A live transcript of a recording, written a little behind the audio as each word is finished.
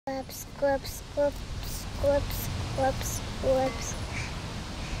Scrub, scrub, scrub, scrub, scrub.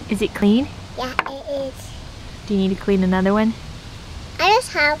 Is it clean? Yeah, it is. Do you need to clean another one? I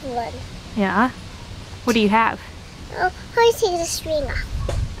just have one. Yeah? What do you have? Oh, let me take the string off.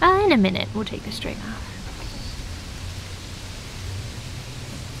 In a minute, we'll take the string off.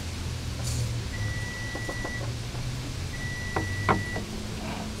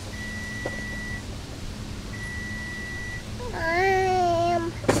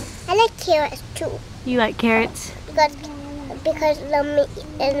 I like carrots too. You like carrots? Because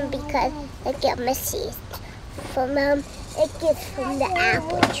I get my seeds from it gets from the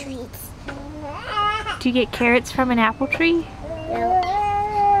apple trees. Do you get carrots from an apple tree? No.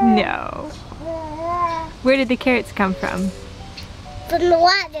 No. Where did the carrots come from? From the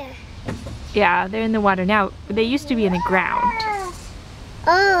water. Yeah, they're in the water now. They used to be in the ground.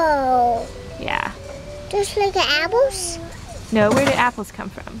 Oh. Yeah. Just like the apples? No, where did apples come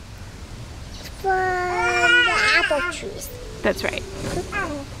from? From the apple trees. That's right.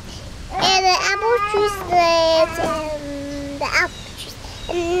 And the apple trees lives in the apple trees.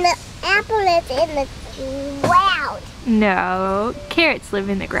 And the apple lives in the ground. No, carrots live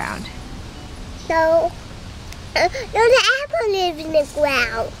in the ground. No. No, the apple lives in the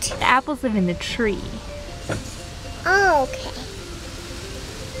ground. The apples live in the tree. Oh, okay.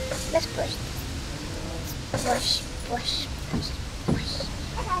 Let's push. Push, push, push, push.